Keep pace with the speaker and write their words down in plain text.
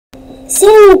So,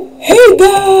 hey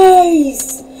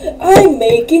guys! I'm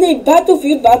making a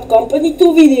Battlefield Bad Company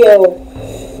 2 video.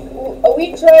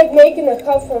 We tried making a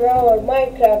half an hour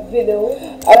Minecraft video.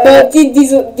 But it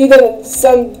didn't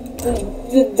sound.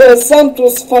 The sound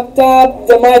was fucked up,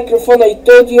 the microphone I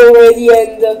told you already,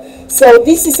 and so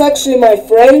this is actually my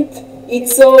friend,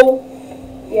 Itzo.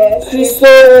 Yes.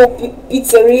 Cristo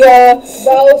Pizzeria.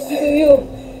 Bows to you.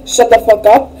 Shut the fuck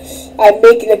up. I'm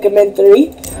making a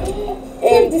commentary.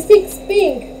 And the 6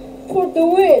 ping for the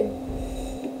win.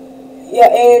 Yeah,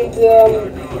 and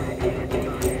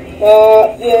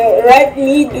write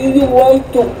me, do you want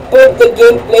to put the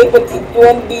gameplay, but it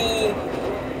won't be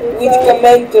with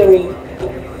commentary.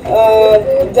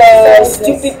 The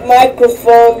stupid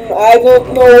microphone, I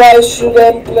don't know why I should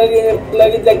unplug it and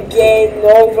plug it again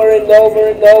over and over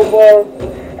and over.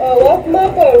 What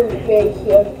map are we playing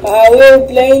here? We're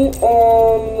playing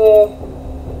on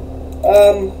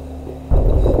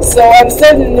so I'm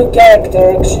starting a new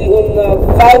character actually on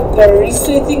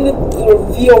Valparaiso, I think, or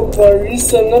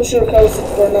Valparaiso, I'm not sure how it's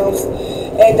pronounced.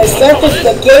 And I started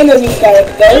again a new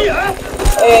character,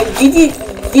 and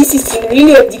this is a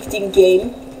really addicting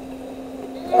game.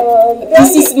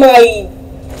 This is my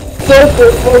third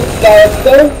or fourth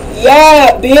character.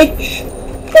 Yeah, bitch!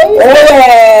 Oh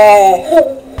yeah!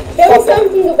 Tell me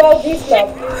something about this map.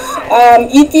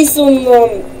 It is on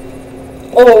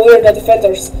oh, we're the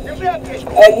defenders.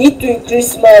 I need to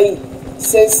increase my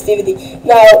sensitivity.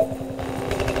 Now,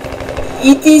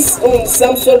 it is on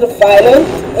some sort of island,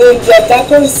 and the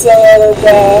attackers are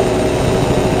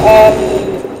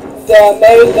the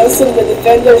Americans, and the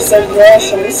defenders are the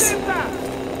Russians.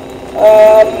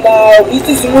 Now, it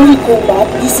is a really cool map.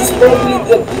 This is probably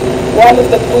one of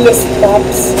the coolest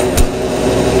maps.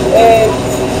 And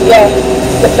yeah,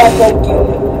 the background game.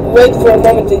 Wait for a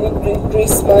moment, I need to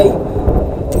increase my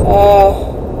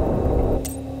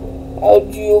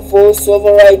audio voice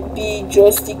over IP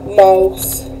joystick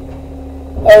mouse.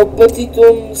 I'll put it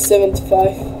on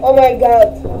 75. Oh my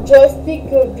god, joystick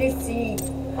DC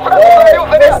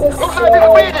versus oh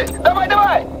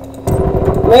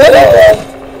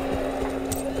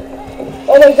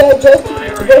my god, joystick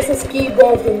versus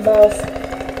keyboard and mouse.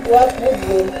 What would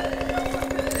win?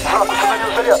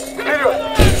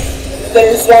 There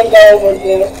is one guy over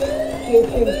there. Kill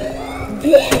him.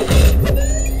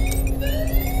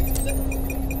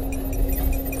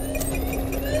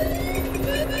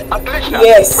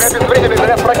 Yes.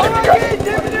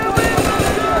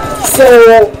 So,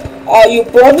 you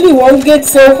probably won't get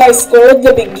so high score at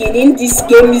the beginning. This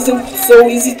game isn't so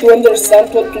easy to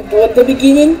understand what to do at the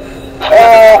beginning.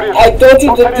 I told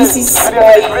you that this is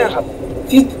my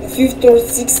fifth or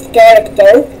sixth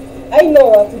character. I know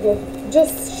what to do.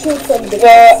 Just shoot some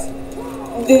bullets.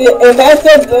 And I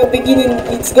thought at the beginning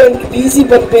it's going to be easy,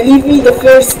 but believe me, the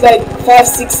first like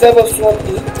 5-6 levels won't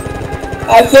be.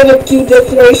 I have a kill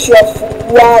death ratio of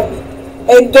 1,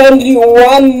 and only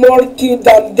one more kill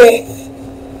than death,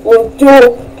 or 2,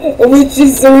 which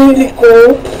is really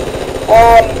cool.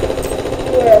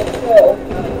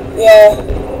 Yeah.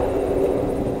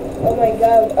 Oh my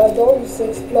god, are those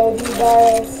exploding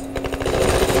barrels?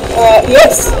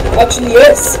 Yes, actually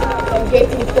yes. I'm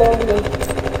getting horny.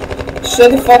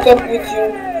 Shut the fuck up with your...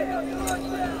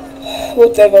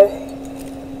 whatever.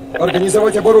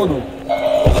 Организовать оборону.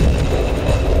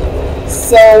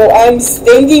 So I'm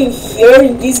standing here,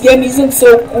 and this game isn't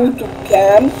so cool to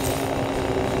camp,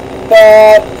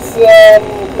 but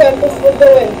Campus for the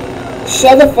win.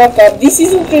 shut the fuck up. This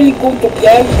isn't really cool to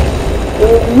camp.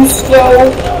 Move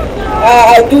slow.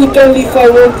 I do it only if I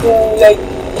want to like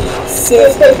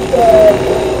save a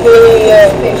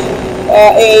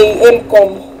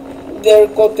MCOM. They're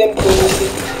called MCOM.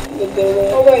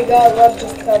 Oh my god, what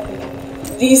just happened?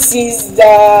 This is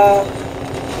the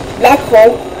Black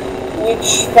Hawk,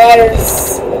 which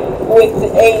fires with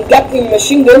a Gatling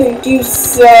machine gun and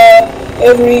kills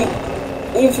every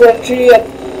infantry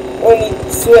on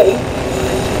its way.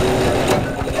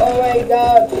 Oh my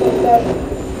god,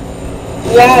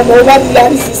 Yeah, nobody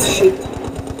likes this shit.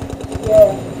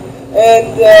 yeah.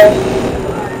 And I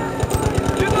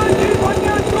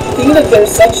think that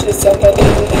there's actually somebody.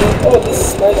 Oh, this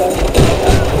is my guy.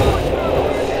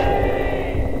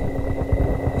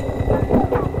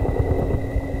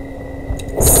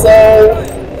 So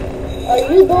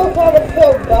You don't have a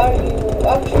health bar, you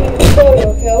actually restore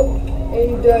your health,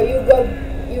 and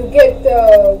you get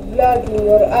blood in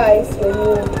your eyes when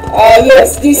you...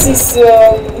 yes, this is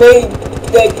made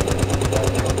like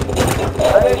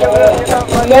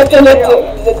not only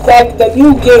the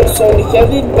new games only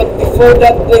have it, but before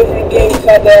that every game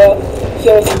had a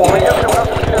health bar.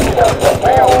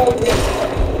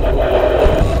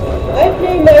 I'm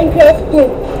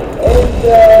And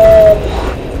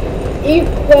if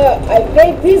I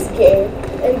played this game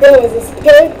and there was a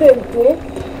skeleton too,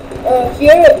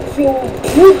 here he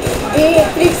would be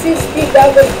 360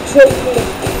 double jumping,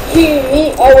 kill me,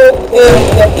 I will.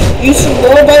 You should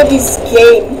know about this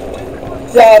game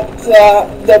that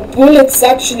the bullets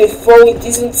actually fall. It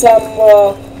isn't some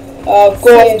Call of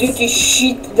Duty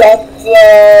shit that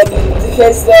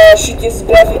has the shittiest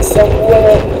graphics on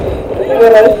world.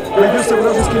 Появился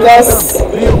вражеский Because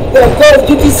вертолет. the Call of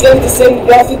Duty have the same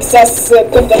graphics as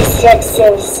Counter-Strike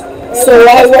Source. So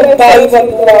I won't buy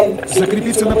even one.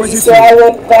 Закрепиться на So позиции. I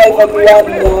won't buy even one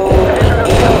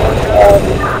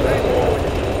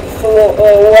for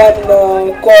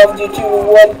one Call of Duty. You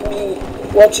won't be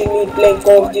watching me playing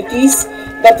Call of Duties,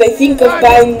 but I think of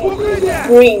buying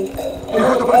Brink.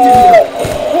 Пехота противника.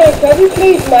 Hey, have you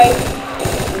played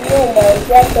Minecraft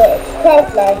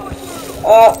Half-Life?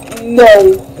 No.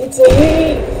 It's a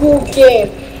really cool game.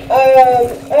 I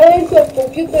went to a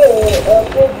computer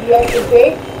called the other day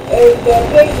and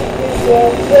played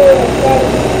with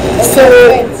friends. So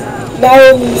now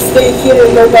you stay here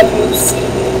and nobody will see.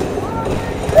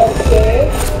 Okay.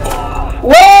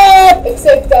 What?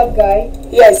 Except that guy.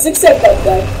 Yes, except that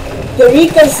guy. The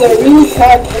recons are really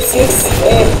hard to fix,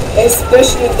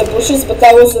 especially in the bushes, but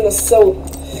I was an assault.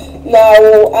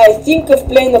 Now I think of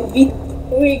playing a bit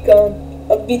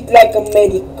like a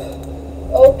medic.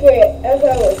 Okay, as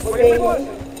I was saying,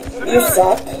 You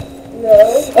suck. no. I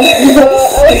was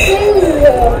playing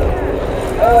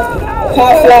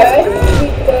Half-Life.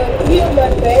 with three of my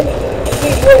friends, we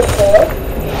were four,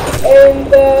 and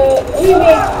we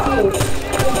made teams.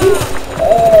 In this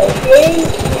game,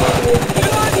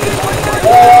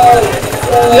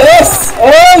 Yes!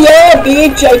 Oh yeah,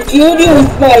 bitch! I killed you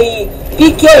with my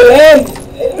PKM.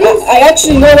 I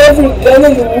actually know every gun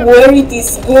and where it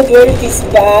is good, where it is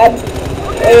bad,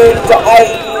 and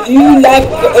I really like.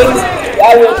 And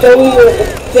I will tell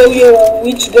you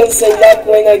which guns I like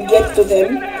when I get to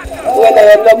them, when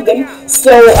I unlock them.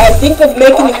 So I think of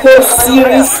making a whole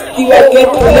series till I get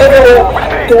to level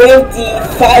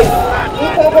 25. we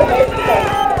have a medical.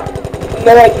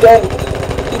 No, I don't.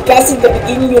 Because in the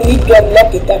beginning you need to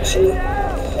unlock it actually.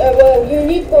 Well, you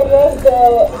need to know the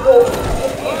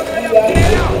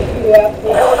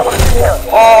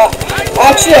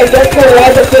Actually I don't know why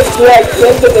the heck do I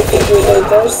have the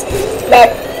defibrillators.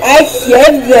 Like, I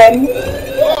have them,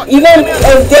 even,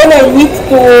 and then I need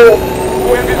to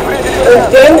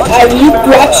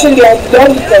actually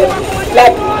unlock them.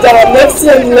 Like, the next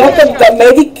unlock of the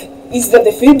medic is the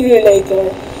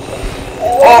defibrillator.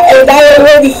 And I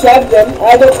already have them.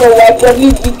 I don't know why. Probably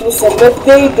it was an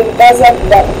update and doesn't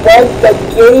bug the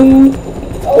game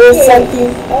or something.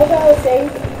 As I was saying,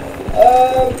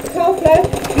 Half-Life,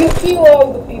 you kill all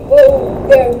the people,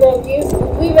 there are no teams,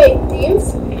 we made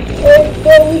teams, and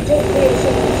then we just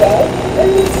shut it down,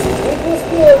 and it was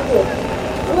still good.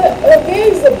 Well, there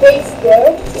is a base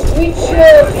there, which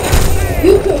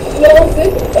you can close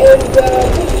it and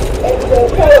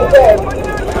power burn.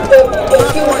 The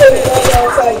kills everyone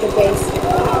outside the base.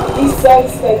 This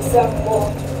sounds like some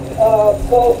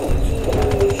Call of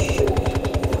Duty shit.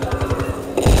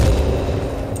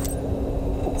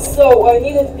 So I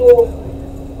needed to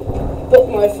put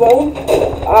my phone. As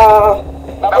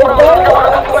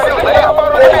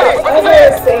I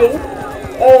was saying,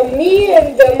 me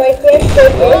and my friend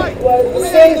Pepe were the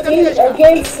same team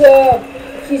against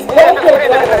his brother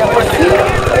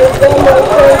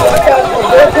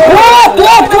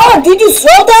What? Did you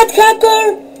saw that hacker?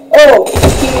 Oh,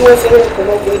 he was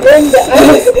okay.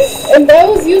 and I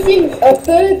was using a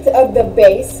turret at the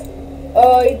base.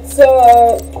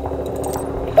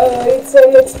 It's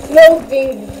an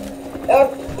exploding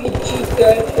RPG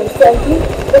turret or something,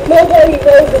 but nobody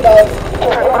knows about.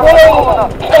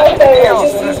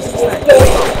 Just used this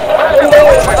turret, and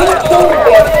just told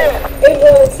them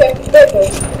everyone except Pepper.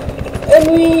 And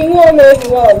we won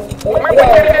everyone.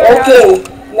 Okay,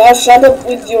 now shut up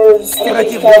with your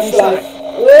stupid Half-Life.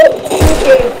 Well, it's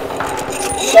okay.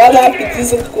 Shut up, it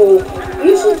isn't cool.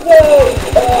 You should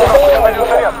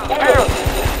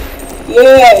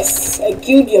Yes, I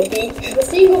killed you, bitch. the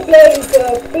single player is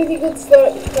a pretty good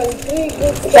start.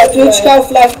 But which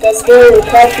Half-Life? Because there are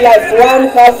Half-Life 1,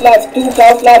 Half-Life 2,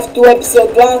 Half-Life 2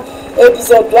 Episode 1,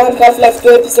 Episode 1, Half-Life 2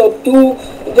 Episode 2,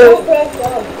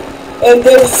 and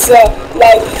there's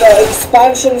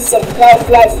expansions of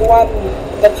Half-Life 1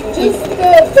 that you need.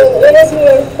 Just the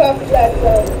regular Half-Life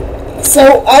 1.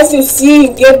 So as you see,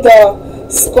 you get the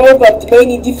score, but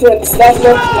many different stuff,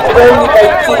 not only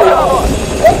by killing.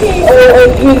 Okay.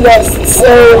 And we lost.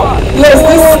 So yes,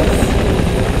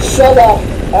 this. Shut up.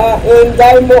 and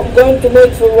I'm going to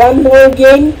make for one more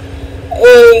game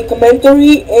a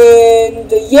commentary,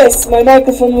 and yes, my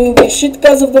microphone will be shit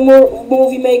because of the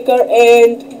movie maker,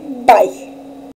 and bye.